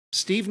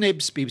Steve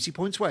Nibbs, BBC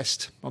Points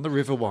West on the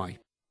River Wye.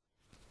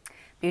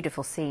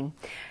 Beautiful scene.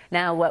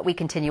 Now we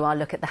continue our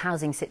look at the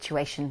housing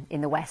situation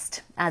in the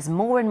West. As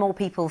more and more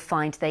people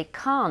find they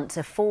can't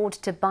afford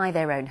to buy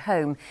their own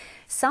home,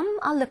 some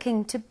are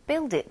looking to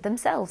build it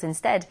themselves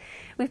instead.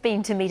 We've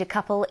been to meet a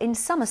couple in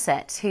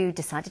Somerset who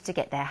decided to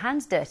get their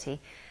hands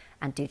dirty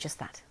and do just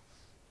that.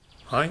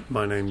 Hi,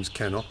 my name's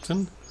Ken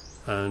Octon,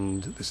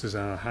 and this is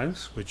our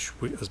house, which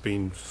has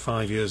been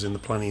 5 years in the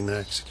planning and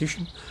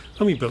execution,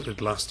 and we built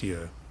it last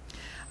year.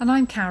 And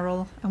I'm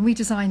Carol, and we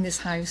designed this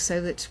house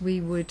so that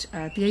we would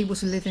be able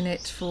to live in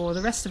it for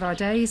the rest of our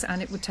days,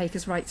 and it would take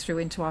us right through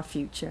into our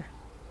future.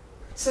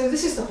 So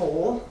this is the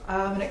hall,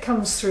 and it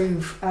comes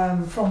through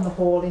from the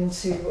hall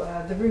into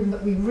the room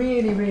that we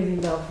really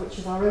love, which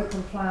is our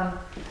open plan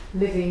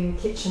living,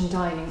 kitchen,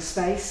 dining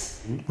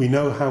space. We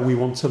know how we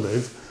want to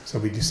live, so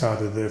we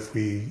decided that if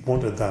we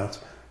wanted that,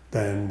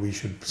 then we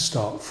should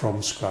start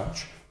from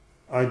scratch.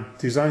 I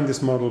designed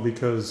this model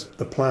because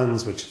the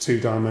plans, which are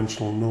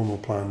two-dimensional normal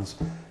plans,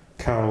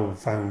 Carol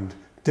found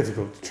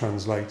difficult to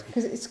translate.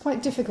 Because it's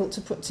quite difficult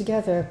to put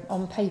together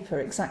on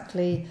paper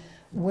exactly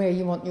where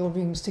you want your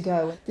rooms to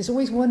go. There's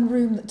always one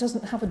room that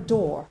doesn't have a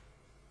door.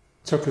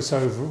 It took us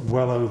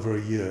well over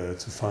a year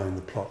to find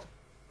the plot.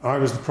 I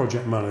was the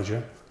project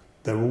manager.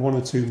 There were one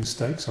or two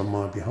mistakes on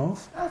my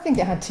behalf. I think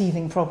it had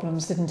teething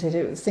problems, didn't it?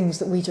 It was things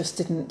that we just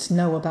didn't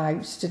know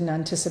about, didn't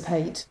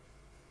anticipate.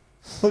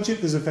 Budget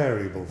is a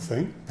variable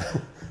thing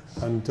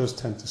and does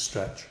tend to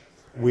stretch.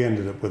 We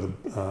ended up with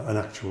an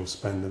actual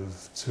spend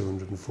of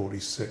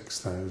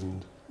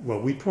 246,000. Well,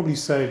 we probably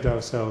saved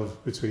ourselves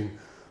between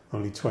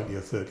only 20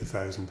 or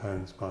 30,000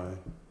 pounds by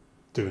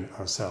doing it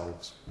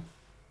ourselves.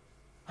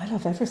 I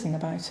love everything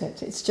about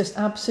it. It's just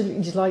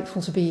absolutely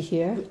delightful to be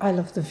here. I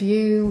love the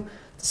view,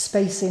 the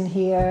space in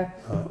here.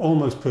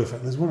 Almost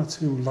perfect. There's one or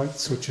two light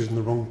switches in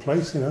the wrong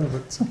place,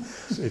 but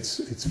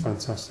it's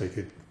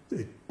fantastic.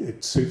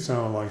 It suits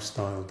our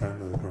lifestyle down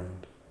to the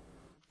ground.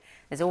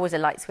 There's always a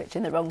light switch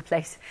in the wrong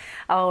place.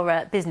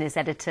 Our business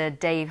editor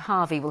Dave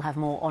Harvey will have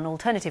more on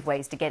alternative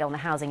ways to get on the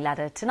housing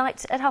ladder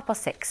tonight at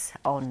 6:30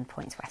 on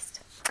Points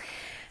West.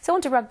 So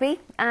on to rugby,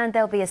 and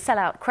there'll be a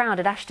sellout crowd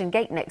at Ashton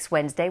Gate next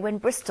Wednesday when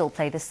Bristol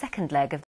play the second leg of